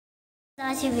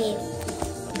TV.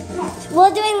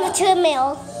 We're doing the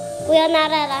treadmill. We are not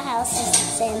at our house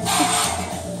soon.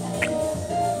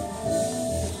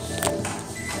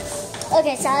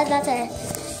 Okay, so I was about to.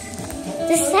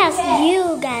 This is how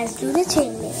you guys do the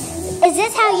treadmill. Is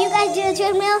this how you guys do the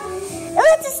treadmill?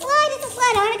 Oh, it's a slide! It's a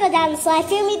slide! I want to go down the slide.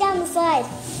 Feel me down the slide.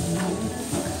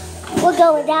 We're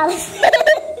going down the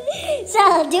slide.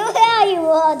 So do how you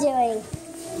are doing.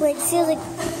 Wait, see like.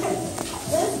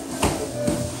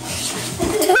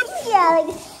 Yeah,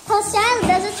 like how Sally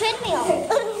does a treadmill.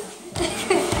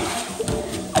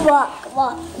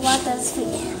 walk those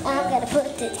feet. I'm gonna put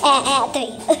it at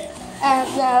 3.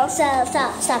 No. So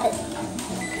stop it.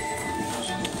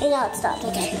 You know it stopped.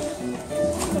 Okay.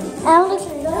 I'm gonna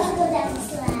go down the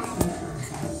slide.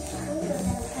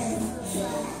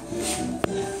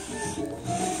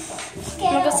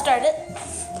 I'm gonna go start it.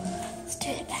 Let's do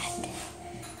it back.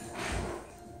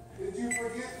 Did you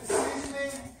forget the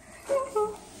seasoning?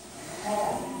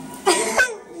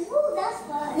 Ooh, that's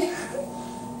fun.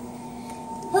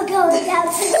 We're going down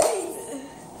to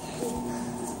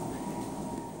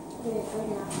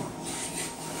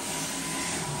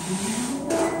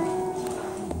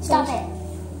Stop it.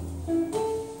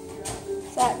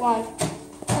 That one.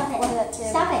 Stop it. What is that two?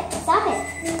 Stop it. Stop it.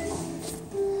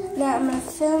 Now I'm gonna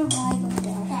film while I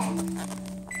go down.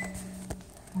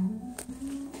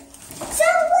 So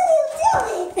what are you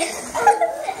doing?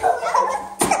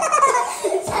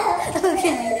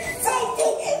 Okay.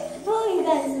 Safety. Oh, you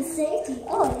guys are safety.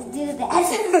 Always do that.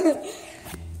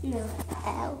 No.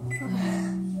 Ow.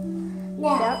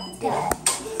 Now, Yep. go.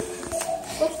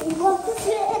 Let's walk this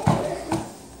way.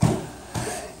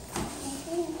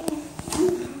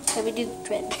 So we do the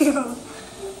tread.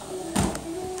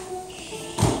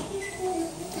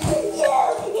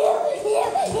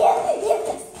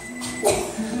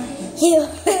 You.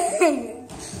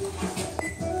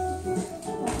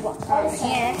 Walk over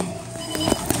here.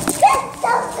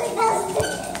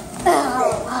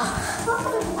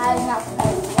 I'm not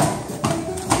prepared.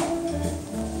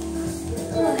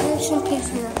 Oh, here's some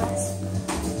pictures of us.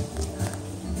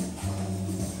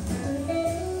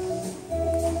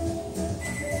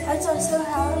 That's also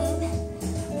Halloween.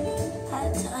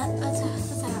 That's our old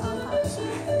house.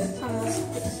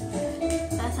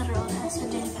 That's our old house. We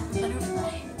did found a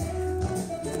butterfly.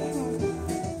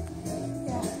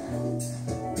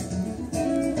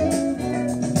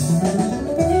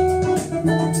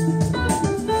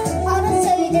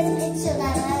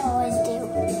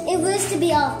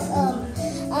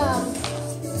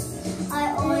 I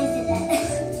always did that.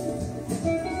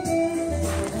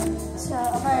 So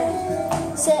I'm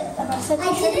gonna sit. I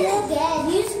did it again.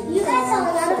 You guys saw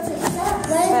another thing.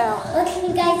 What can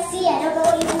you guys see? I don't know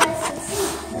what you guys can see.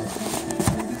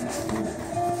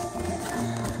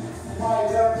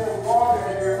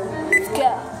 Let's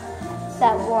go.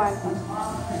 That one.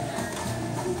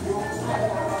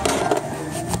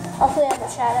 Hopefully I have a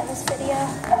chat at this video.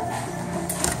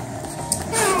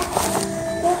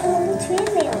 We're on the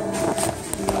treadmill.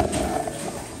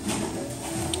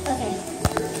 Okay.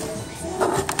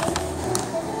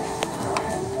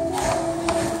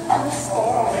 I'm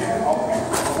scared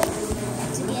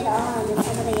to get on if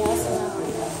somebody else is on.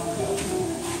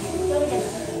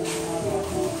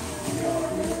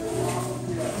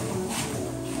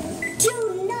 Do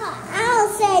not. I'll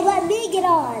say, let me get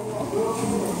on.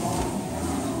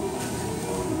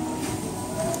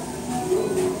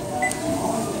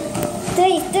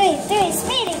 Three,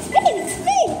 speeding.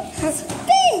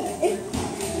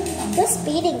 You're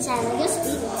speeding, Tyler, you're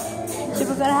speeding. So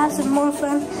we're gonna have some more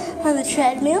fun on the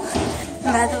treadmill.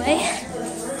 And by the way,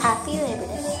 happy Labor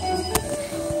Day.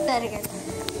 That again.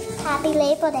 Happy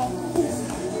Labor Day.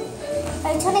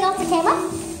 Are you turning off the camera?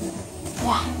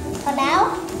 Yeah. For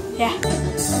now? Yeah.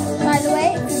 By the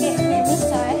way, if you can't hear me,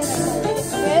 sorry.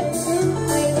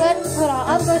 Wait, good. Hold on,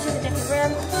 I'll go to the different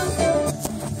room.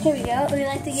 Here we go. We'd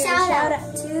like to give a shout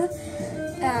out to,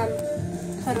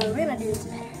 hold on, we're gonna do this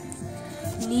better.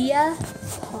 Nia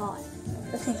Pod.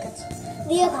 I think that's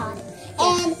Neopod.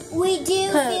 And we do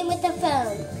film with the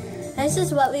phone. This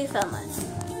is what we film with.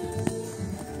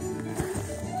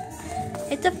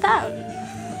 It's a phone.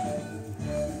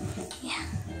 Yeah.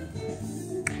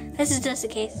 This is just a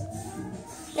case.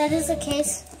 That is the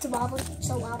case. It's wobbly.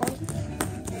 So wobbly.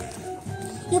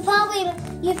 You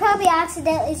probably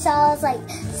accidentally saw us like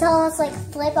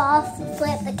flip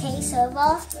the case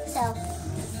over. So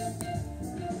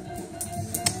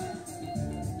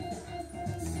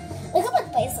look at what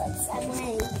bracelets I'm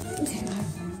wearing.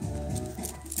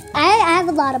 I have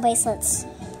a lot of bracelets.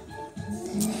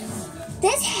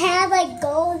 This had like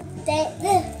gold.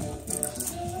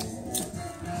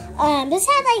 This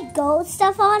had like gold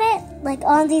stuff on it, like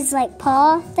on these like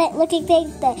paw looking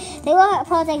things. They don't have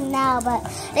paw things now, but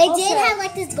they did have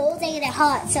like this gold thing in their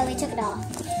heart, so we took it off.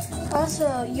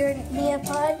 Also, your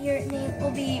Neopod, your name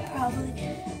will be probably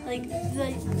like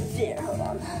there. Hold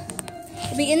on.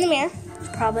 It'll be in the mirror,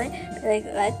 probably like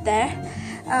right there.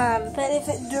 But if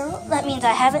it don't, that means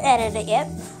I haven't edited it yet,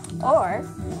 or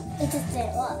It just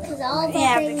didn't work because all the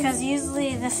things. because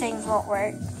usually the things won't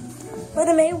work. But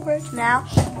it may work now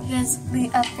because we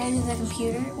upgraded the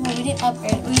computer. Well, we didn't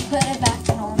upgrade it. We put it back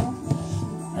to normal.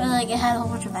 But like it had a whole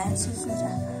bunch of viruses and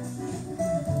stuff.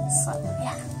 So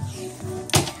yeah.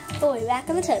 But we're back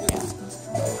on the treadmill.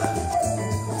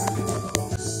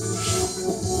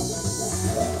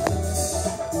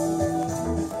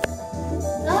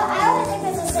 No, I always think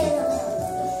there's a Sailor Moon.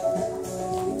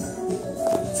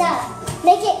 So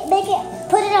make it.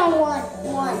 Put it on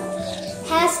one.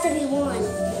 Has to be one.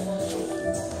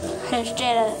 Here's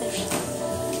Jada.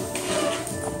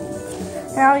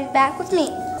 Now he's back with me.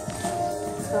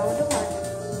 Go to one.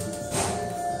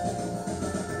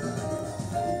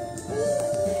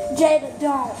 Jada,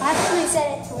 don't. I actually set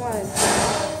it to one.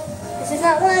 This is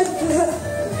not one.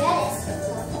 Yes.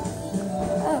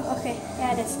 Oh, okay.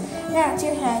 Yeah, it is. Now it's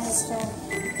your guys' turn.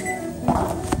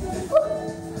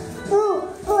 Ooh,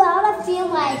 I want to feel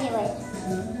why I do it.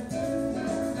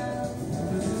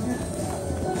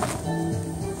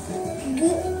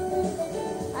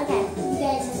 Okay, you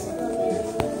guys just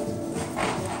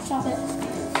Stop it.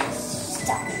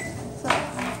 stop.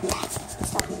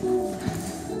 Stop.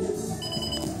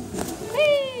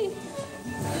 Whee!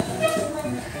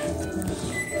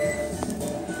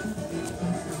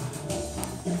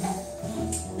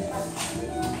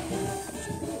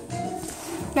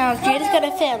 Now Jada's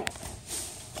gonna film.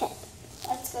 Okay,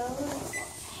 let's go.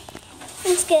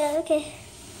 Let's go. Okay.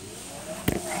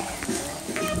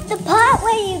 The part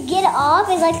where you get it off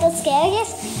is like the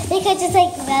scariest because it's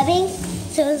like rubbing.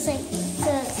 So it's like,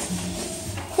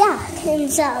 yeah.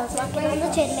 And so I was walking on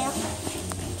the treadmill.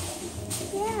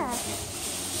 Yeah.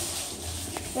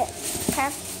 Okay.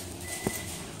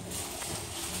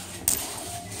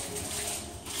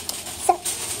 So,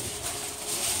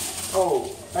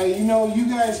 Oh, hey, you know, you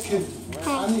guys could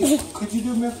you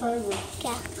do me a favor?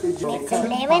 yeah. Could you Make some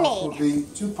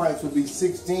lemonade. 2 pints would be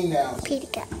 16 ounces. Peter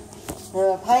cup.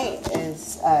 The pint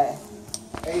is 8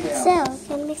 ounces, So,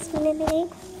 can we mix some lemonade?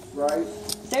 right?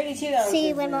 32 ounces.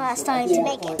 See when we're starting to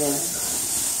make it.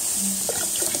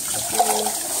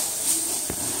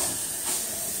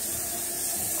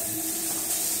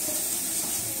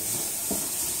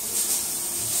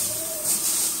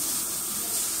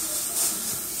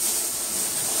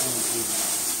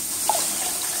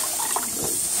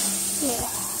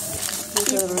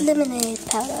 Lemonade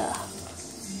powder.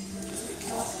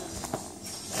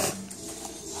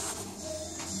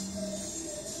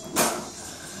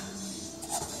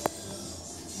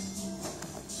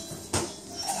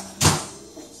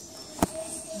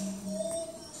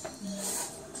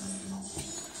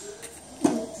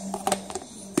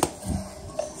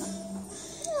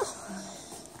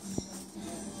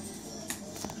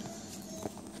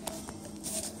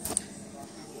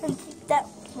 And that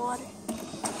water.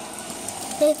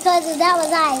 Because if that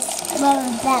was ice,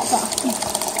 well, that's all.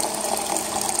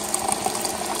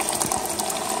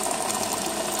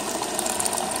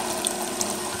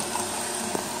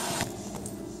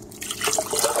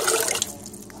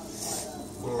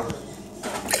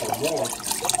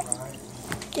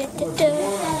 Do.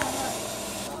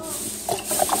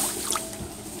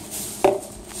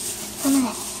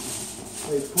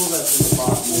 Hey, pull that from the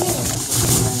bottom.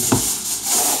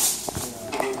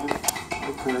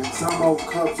 Okay, some old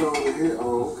cups over here.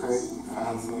 Oh, okay.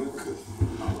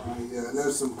 Alright, yeah, and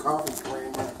there's some coffee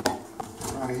creamer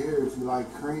right here if you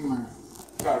like creamer.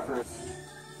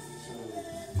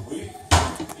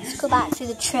 Let's go back to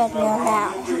the treadmill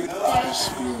now. There's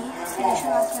me. Pretty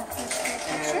sure that's my first grade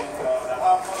picture.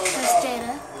 There's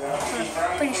Jada.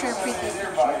 Pretty sure pre-K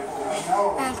picture.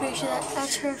 I'm pretty sure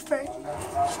that's her first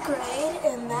grade,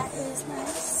 and that is my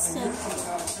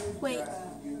seventh. Wait,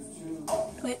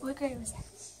 what grade was that?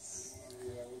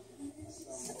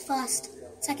 First.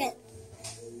 Second.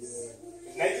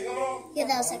 Yeah,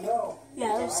 that was second.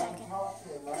 Yeah, it was second.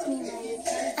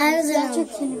 I was That's your in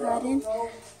kindergarten,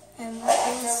 and that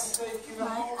is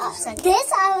my second.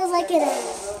 this. I was like in a.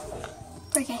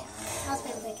 Pre-K. I was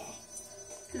in big A.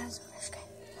 And that's my first grade.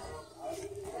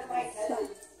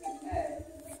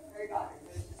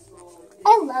 I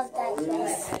love that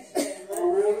place.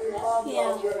 Yeah,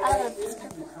 I love this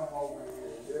purple.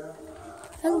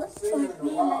 I love me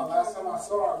and my Last time I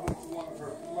saw her, I went to one of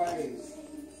her plays.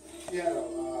 She had a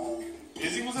So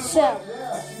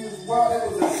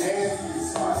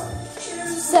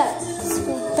let's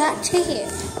go back to here.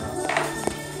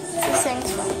 This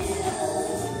thing's fun.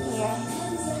 Yeah.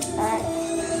 Alright.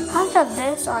 I have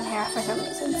this on here for some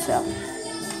reason, so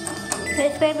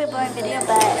it's may be a boring video,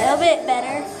 but it'll be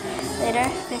better later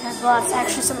because we'll have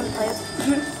actually someone to play with.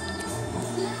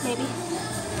 Maybe.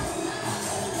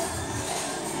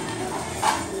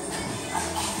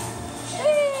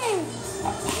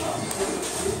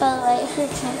 By the way, if you're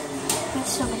there's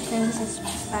so many things, it's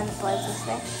fun to play with this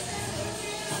thing.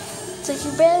 It's like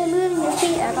you're barely moving your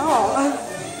feet at all.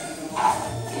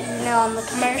 You know, on the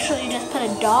commercial, you just put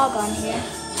a dog on here.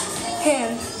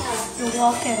 And you're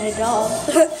walking a dog.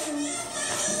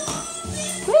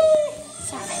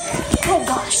 Sorry. Oh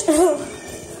gosh.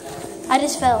 I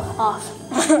just fell off.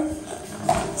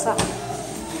 So,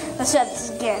 let's try this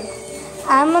again.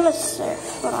 I'm gonna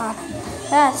surf. Hold on.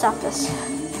 Ah, stop this.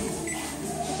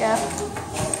 There we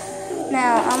go.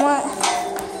 Now,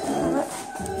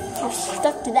 you're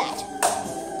stuck to that.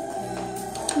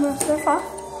 I'm gonna surf off.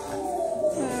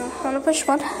 I'm gonna push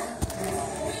one.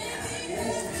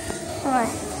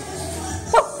 Alright.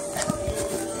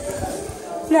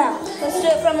 Now, let's do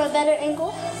it from a better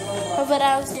angle of what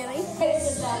I was doing.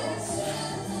 Here's a better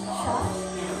shot.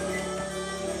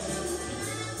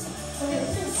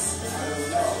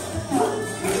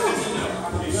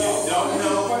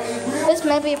 This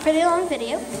might be a pretty long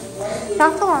video.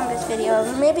 Not the longest video,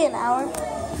 but maybe an hour. I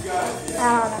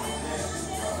don't know.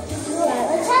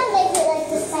 We're trying to make it like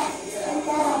this.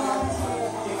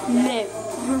 No.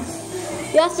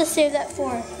 You have to save that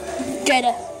for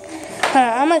Jada.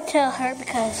 I'm going to tell her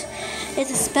because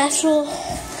it's a special.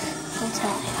 I'll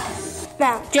tell you.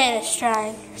 Now, Jada's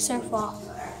trying. Surf off.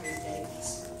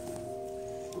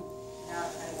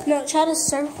 No, try to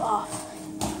surf off.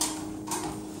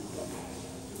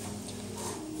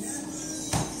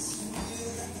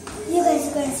 You guys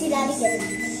are going to see that again.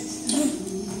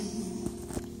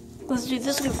 Let's do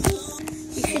this again.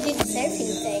 You should do the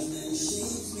surfing thing.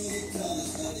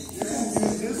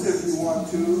 This if you want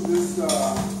to, this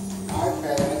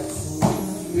iPad.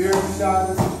 Here, shot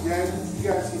this again. You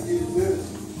guys can get this.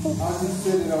 I'll just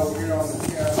sit it over here on the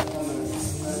camera.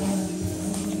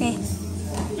 Okay.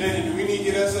 Danny, do we need to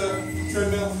get us a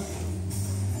treadmill?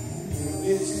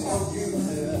 It's on you.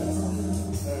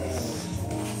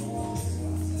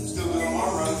 Still doing a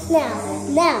long run.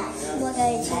 Now, we're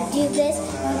going to do this.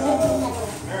 We're going to do another.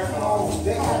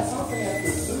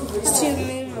 Let's do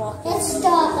moonwalk. Let's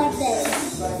start like this.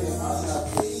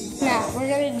 Now, we're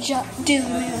going to do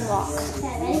moonwalk.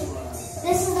 Okay, ready?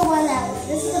 This is the one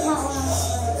this is the part one.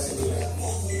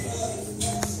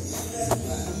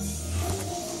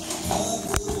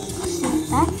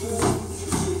 Huh?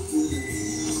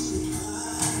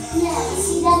 Yeah,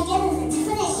 see that again in a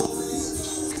different angle.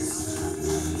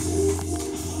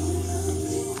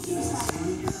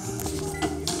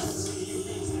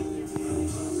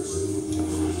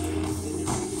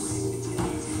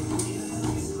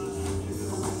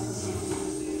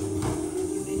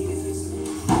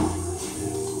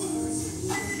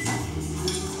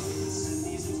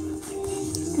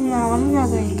 No,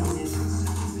 another angle.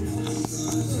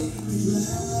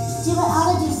 Do what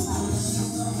I'll do some.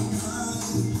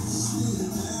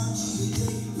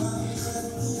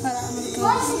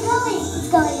 Why is it going? It's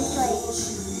going.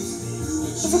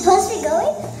 Is it supposed to be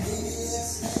going?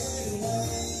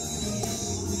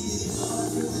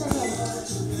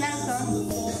 Now it's going.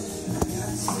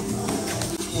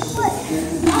 What?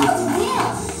 Oh, yeah.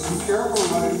 Be careful,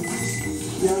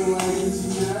 ladies. Young ladies.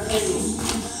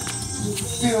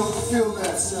 Feel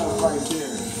that stuff right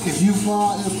there. If you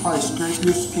fall, it'll probably scrape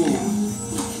your skin. It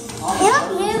was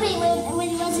moving when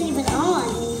it wasn't even on.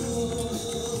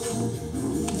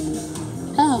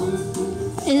 Oh.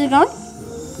 Is it going?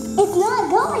 It's not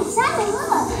going. Sally,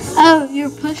 look. Oh, you're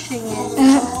pushing it.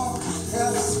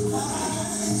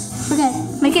 Okay,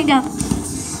 make it go.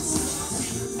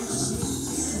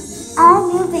 I'm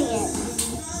moving it.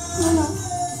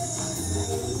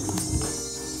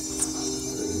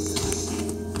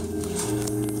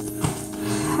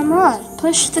 Come on,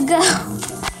 push the go.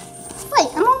 Wait,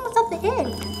 I'm almost at the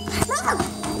end. No.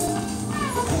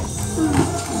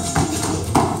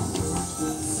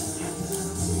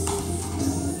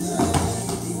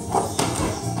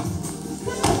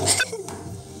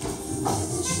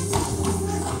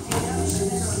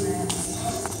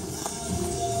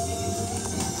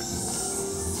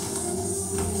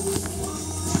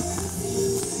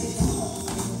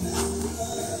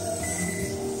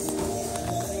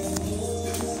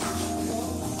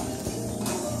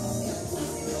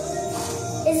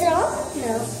 Is it on?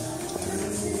 No.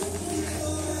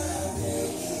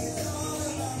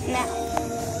 Now.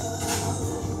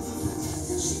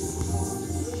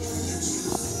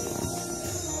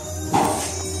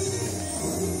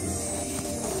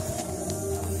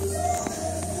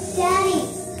 Daddy,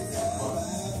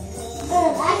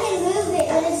 I can move it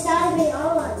when it's not being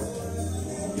on.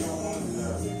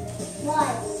 Why?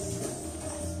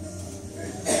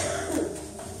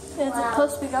 Is it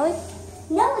supposed to be going?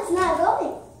 No, it's not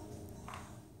going.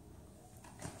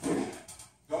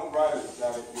 Don't ride it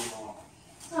without it being on.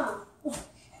 Huh.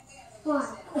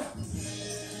 Why?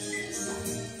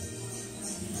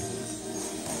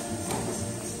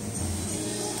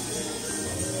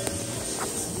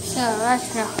 So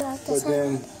that's now. But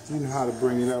then you know how to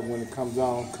bring it up when it comes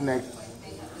on. Connect.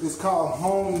 It's called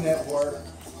Home Network.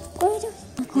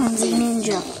 Clumsy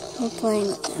Ninja. We're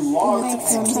playing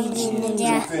Clumsy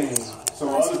Ninja. Thing, so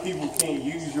other people can't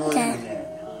use your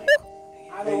internet.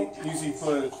 They usually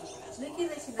put.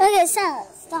 Okay, stop.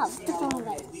 Stop the phone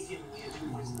away.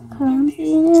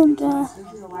 Clumsy Ninja.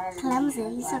 Clumsy,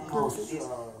 he's so clumsy.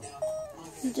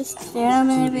 You just film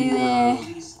everywhere.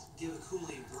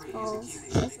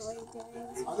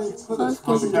 Close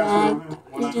gets dragged.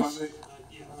 You just.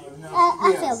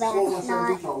 I feel bad.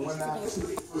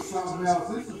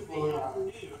 Not.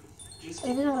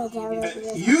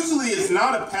 Usually it's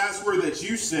not a password that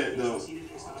you set though.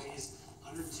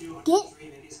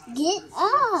 Get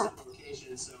up.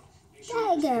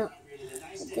 There you go.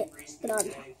 Get on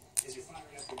there.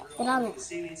 Get on there.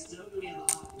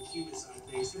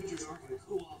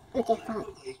 Okay, fine.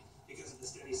 Because of the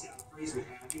steady south breeze we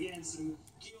have. Again, some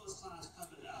cumulus clouds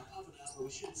puffing up, but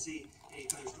we shouldn't see any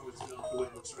thunderstorms develop the way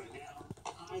it looks right now.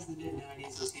 Highs in the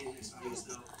mid-90s, those game next values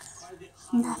though. Quite a bit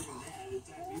higher than that. In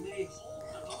fact, we may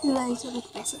hold You ready to look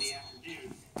at this? the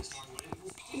afternoon. The storm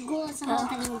will Go on some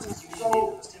other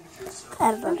ninja. I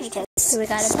have a birthday. So we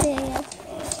got a big.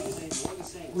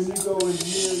 When you go in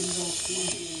here, you don't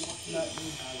see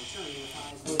nothing.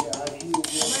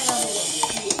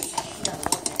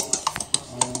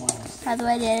 By the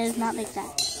way, that is not make that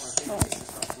noise.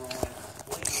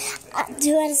 Do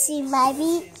you want to see my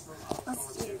beat?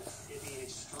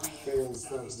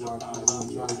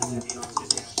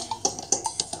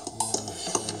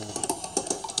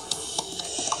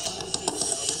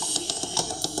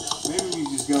 Maybe we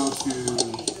just go to.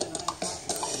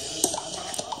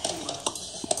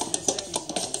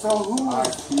 So who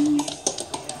IT.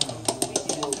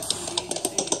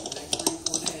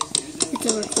 It's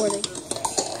a recording.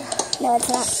 No, it's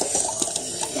not.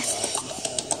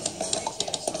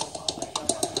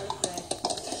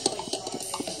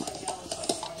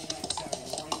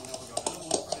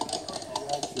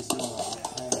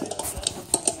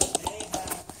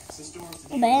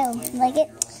 Bam, like it?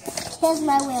 Here's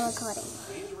my wheel recording.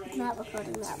 It's not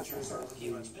recording that.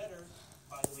 much better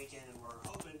by the weekend, and we're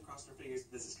hoping, crossing our fingers,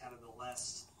 this is kind of the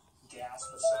less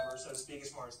gasp of summer, so to speak, as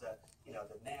far as the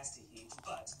the nasty heat,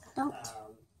 but Don't.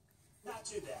 not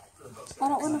too bad for the folks. I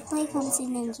don't want to play Clumsy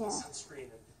Ninja. Sunscreen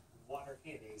and water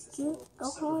candies. Go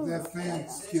home. that fan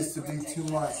gets to be too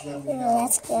much? Let me Yeah, know.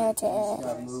 that's good. Got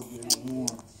a little bit warm.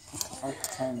 I can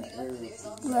turn the air.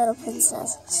 Little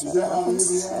princess. Is that how it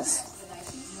is?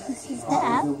 This is the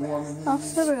app.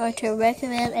 Also, we're going to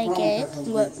recommend a game,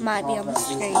 what might be on the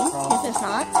screen. If it's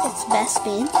not, it's Best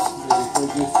Fiends. They're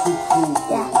just too cool.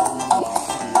 Yeah.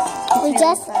 We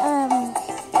just,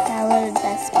 Downloaded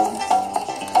Best Fiends.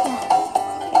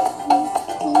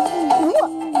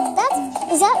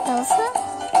 is that Elsa?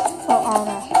 Or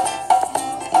Anna.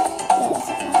 Yeah,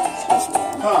 it's supposed to be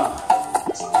Elsa. Huh.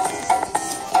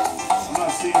 I'm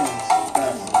not seeing this.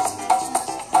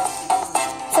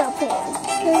 So pretty.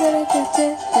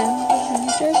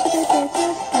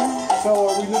 So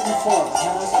are we looking for a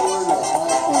password or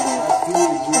IP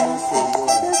address or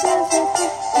what?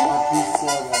 IP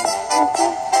server.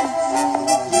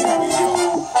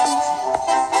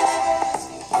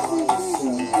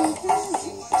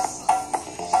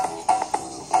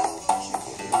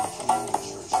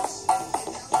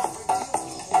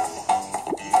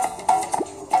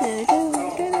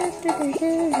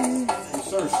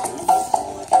 Search it.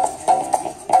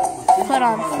 Put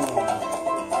on.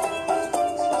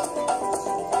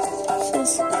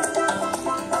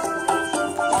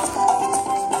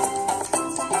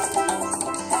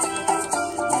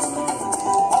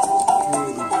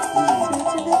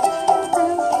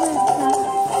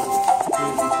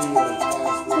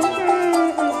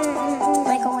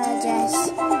 Michael Wild Jazz.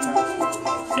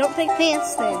 Don't pick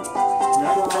pants then.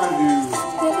 Now try to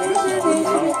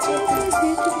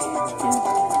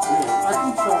I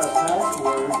can try a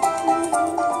password.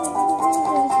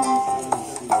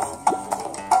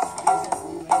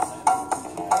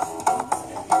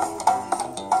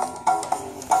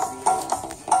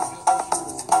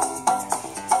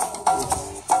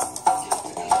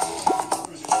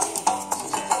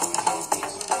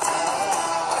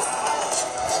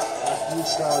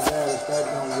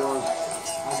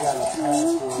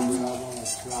 password that I want to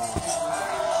try.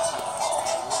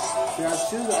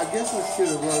 See, I guess I should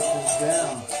have wrote this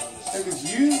down. Because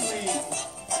usually,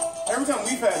 every time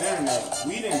we've had internet,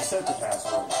 we didn't set the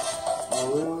password. Oh,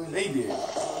 really? They did.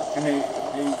 And they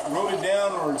wrote it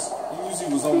down, or it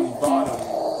usually was on the bottom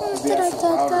of the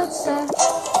actual router itself.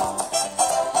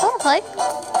 Oh, play.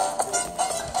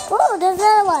 Whoa, there's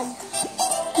another one.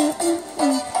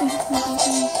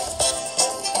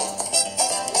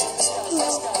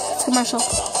 Commercial.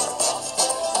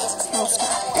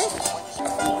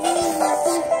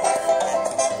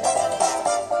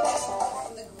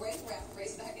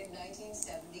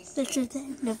 This is the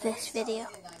end of this video.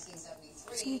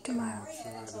 See you tomorrow.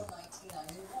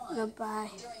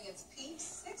 Goodbye.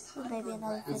 Or maybe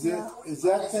another video. Is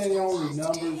that thing on the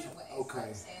numbers?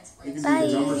 Okay. You can do the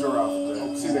numbers or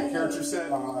alphabet. See that character set?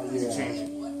 Yeah. Change it.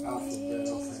 Alphabet,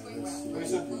 okay.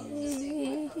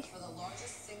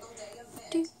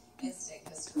 Let's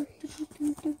see.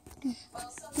 Well,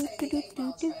 some say the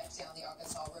 8-mile trek down the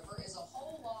Arkansas River is a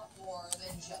whole lot more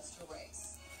than just a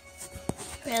race.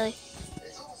 Really?